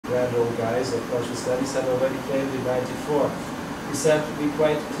grand old guys of cultural studies had already claimed in '94. He said, we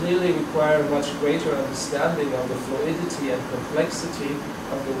quite clearly require much greater understanding of the fluidity and complexity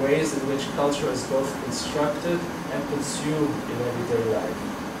of the ways in which culture is both constructed and consumed in everyday life.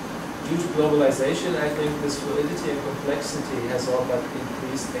 Due to globalization, I think this fluidity and complexity has all but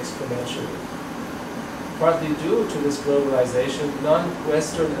increased exponentially. Partly due to this globalization,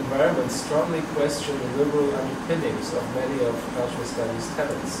 non-Western environments strongly question the liberal underpinnings of many of cultural studies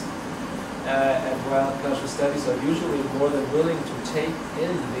tenets. And while cultural studies are usually more than willing to take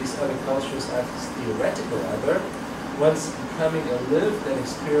in these other cultures as theoretical other, once becoming a lived and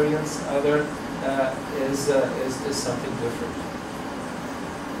experienced other is something different.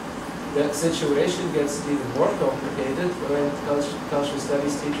 The situation gets even more complicated when cultural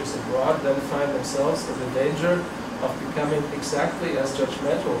studies teachers abroad then find themselves in the danger of becoming exactly as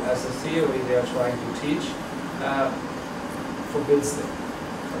judgmental as the theory they are trying to teach forbids them.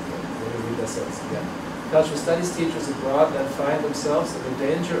 That sentence again. Cultural studies teachers abroad then find themselves in the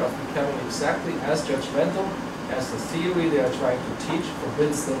danger of becoming exactly as judgmental as the theory they are trying to teach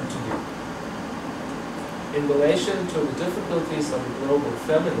forbids them to do. In relation to the difficulties of global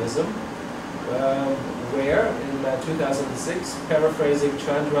feminism, where in 2006, paraphrasing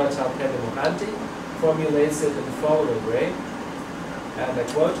Chandra Talpede-Mohanty, formulates it in the following way, and I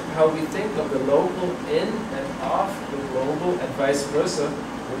quote, how we think of the local in and of the global and vice versa,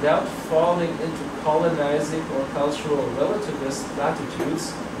 without falling into colonizing or cultural relativist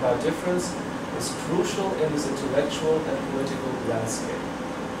platitudes about difference, is crucial in this intellectual and political landscape.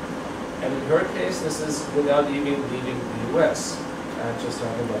 And in her case, this is without even leaving the US. I'm just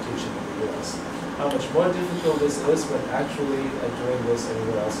talking about teaching in the US. How much more difficult this is when actually doing this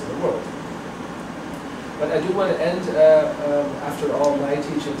anywhere else in the world. But I do want to end, after all my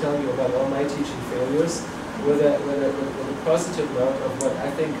teaching, telling you about all my teaching failures, with a positive note of what I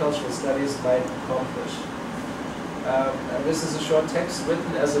think cultural studies might accomplish. And this is a short text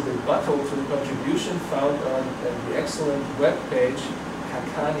written as a rebuttal to the contribution found on the excellent web page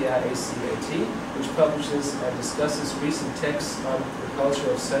Hakania, ACAT, which publishes and discusses recent texts on the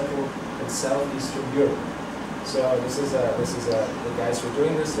culture of Central and Southeastern Europe. So this is the guys who are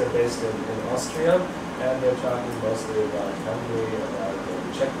doing this. They're based in Austria, and they're talking mostly about Hungary, about the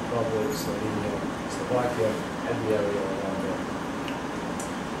Czech Republic, Slovenia, Slovakia, and the area around there.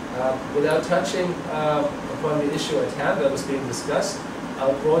 Without touching upon the issue at hand that was being discussed,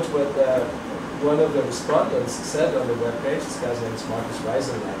 I'll quote what one of the respondents said on the webpage. This guy's name is Marcus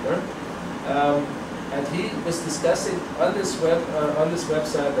Reisenlander, and he was discussing on this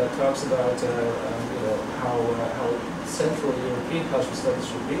website that talks about how Central European cultural studies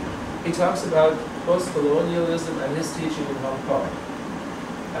should be. He talks about post-colonialism and his teaching in Hong Kong.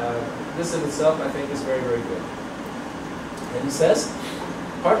 This in itself, I think, is very, very good. And he says,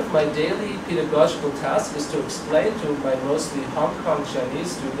 part of my daily pedagogical task is to explain to my mostly Hong Kong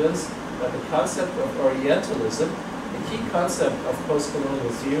Chinese students that the concept of Orientalism, the key concept of post-colonial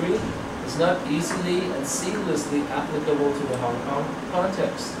theory, is not easily and seamlessly applicable to the Hong Kong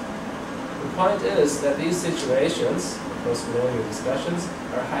context. The point is that these situations, post-colonial discussions,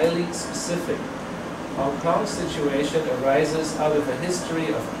 are highly specific. Hong Kong's situation arises out of a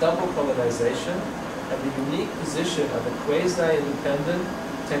history of double colonization and the unique position of a quasi-independent,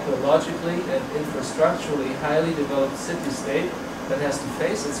 technologically and infrastructurally highly developed city-state that has to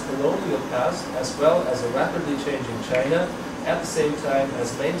face its colonial past as well as a rapidly changing China at the same time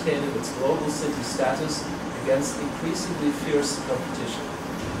as maintaining its global city status against increasingly fierce competition.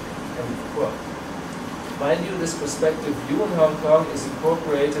 End quote. Mind you, this perspective view in Hong Kong is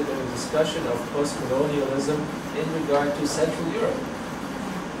incorporated in a discussion of post-colonialism in regard to Central Europe.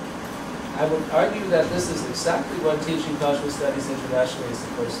 I would argue that this is exactly what teaching cultural studies internationally is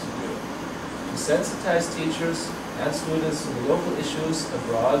supposed to do. To sensitize teachers and students to the local issues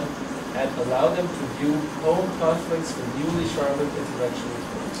abroad and allow them to view home conflicts with newly sharpened intellectual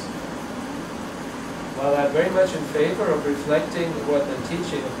tools. While I'm very much in favor of reflecting what the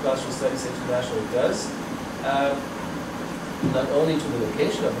teaching of cultural studies internationally does, not only to the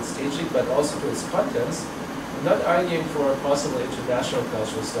location of its teaching, but also to its contents, I'm not arguing for possible international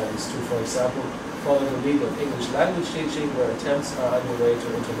cultural studies to, for example, follow the lead of English language teaching, where attempts are underway to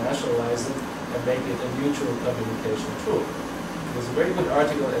internationalize it and make it a mutual communication tool. There's a very good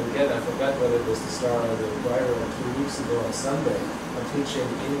article, and again, I forgot whether it was the Star or the Inquirer 2 weeks ago on Sunday, on teaching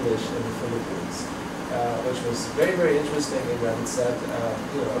English in the Philippines, which was very, very interesting in that it said,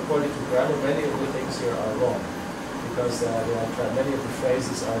 according to grammar, many of the things here are wrong, because many of the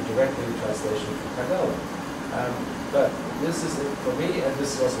phrases are directly a translation from Tagalog. But this is, for me, and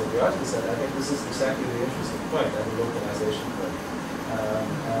this is also what the article said, I think this is exactly the interesting point and the localization point.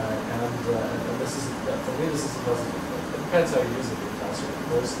 For me, this is a positive thing. It depends how you use it in the classroom, of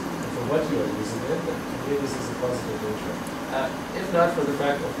course, and for what you are using it, but for me, this is a positive nature. If not for the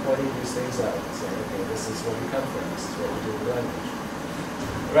fact of pointing these things out and saying, okay, this is where we come from, this is what we do with language.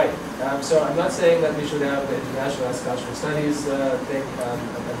 Right, so I'm not saying that we should have the internationalized cultural studies thing,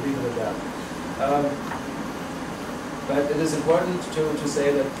 I'm leaving it at that. But it is important to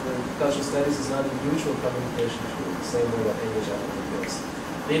say that cultural studies is not a neutral communication tool, the same way that English actually is.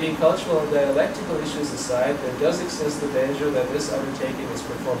 Leaving cultural and dialectical issues aside, there does exist the danger that this undertaking is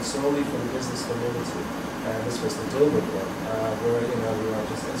performed solely for the business community. This was the Dilbert one, where we are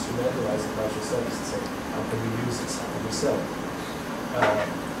just instrumentalizing cultural studies and saying, how can we use this, how can we sell it?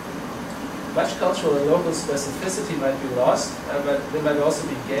 Much cultural and local specificity might be lost, but there might also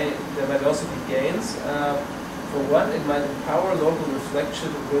be gains. For one, it might empower local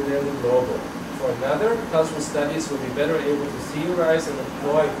reflection within the global. For another, cultural studies will be better able to theorize and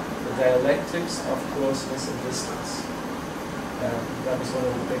employ the dialectics of closeness and distance. That was one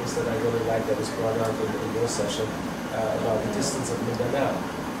of the things that I really liked that was brought out in your session about the distance of Mindanao,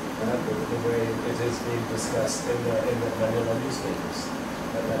 the way it is being discussed in the Manila newspapers.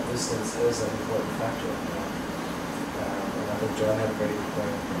 That distance is an important factor. And I think John had a very good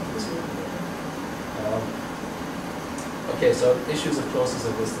point on this one. Okay, so issues of closeness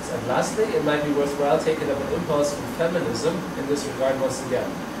and distance. And lastly, it might be worthwhile taking up an impulse from feminism in this regard once again.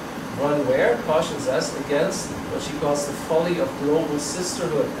 Ron Ware cautions us against what she calls the folly of global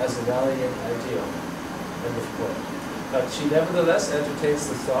sisterhood as a rallying ideal. End of quote. But she nevertheless entertains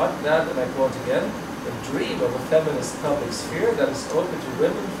the thought that, and I quote again, the dream of a feminist public sphere that is open to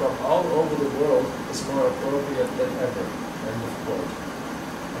women from all over the world is more appropriate than ever. End of quote.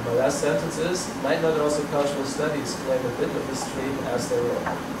 And my last sentence is, might not also cultural studies claim a bit of this dream as their own?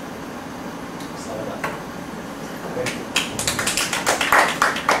 Thank you.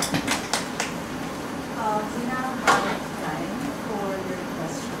 We now have time for your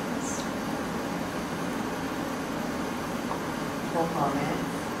questions or comments.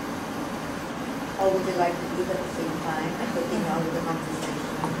 Or would you like to eat at the same time and continue on with the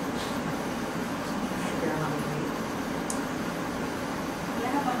conversation? If you're hungry. I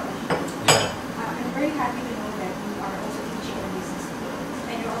have one question. I'm very happy to know that you are also teaching in business schools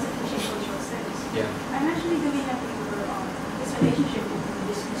and you're also teaching social studies. Yeah. I'm actually doing a paper on this relationship between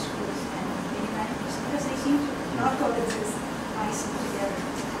business schools and the humanities because they seem to not coexist nicely together.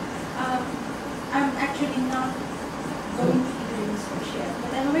 I'm actually not going to be doing research yet,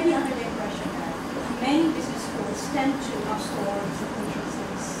 but I'm already under the impression that many business schools tend to absorb the cultural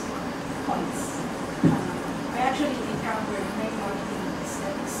studies points. I actually encountered many marketing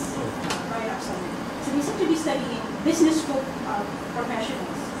studies right up somewhere. So we seem to be studying business school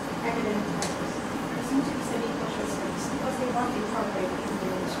professionals, academic professors. They seem to be studying cultural studies because they want to incorporate it into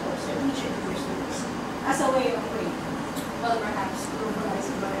their course and teach it to their students as a way of perhaps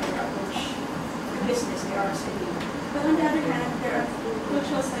globalizing whatever approach to business they are studying. But on the other hand, there are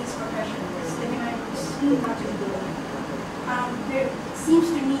cultural studies professionals that seem not to be doing it. There seems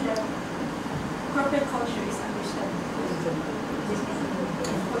to me that corporate culture is understood in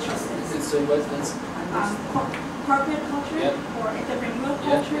cultural studies. So what that's corporate culture or entrepreneurial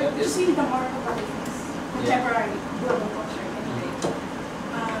culture, just really the mark of business, contemporary global culture anyway.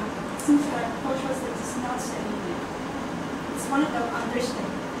 Seems like cultural studies is not studying it. It's one of the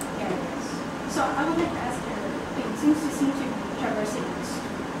understood areas. So I would like to ask her, it seems to be traversing this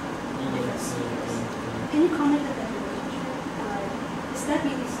difference. Can you comment on that relationship? Is that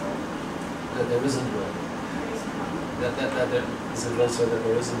really so? That there isn't one. There is one. That there isn't also that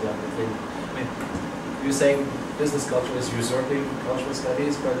there isn't one. I mean, you're saying business culture is usurping cultural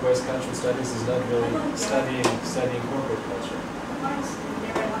studies, but whereas cultural studies is not really studying corporate culture.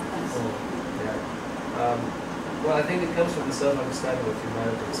 Well, I think it comes from the self-understanding of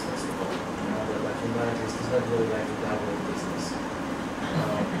humanities, first of all. That humanities does not really like to dabble in business.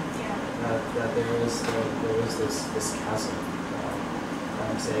 That there is this chasm.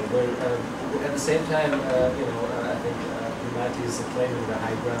 I'm saying at the same time, I think humanities are claiming the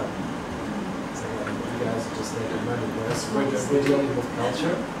high ground. Saying you guys are just making money, whereas we're dealing with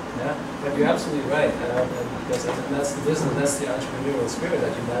culture. Yeah, but you're absolutely right, and that's the business, that's the entrepreneurial spirit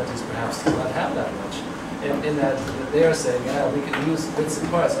that humanities perhaps does not have that much. In that they are saying, we can use bits and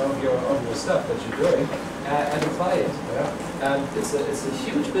parts of your stuff that you're doing and apply it. Yeah? And it's a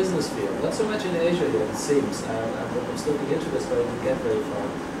huge business field. Not so much in Asia yet, it seems. I'm still looking into this, but I didn't get very far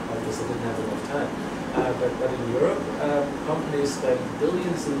because I didn't have enough time. But in Europe, companies spend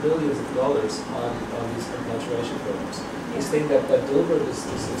billions and billions of dollars on these enculturation programs. This thing that Dilbert is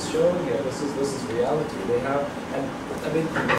showing here, this is reality. They have, and I mean,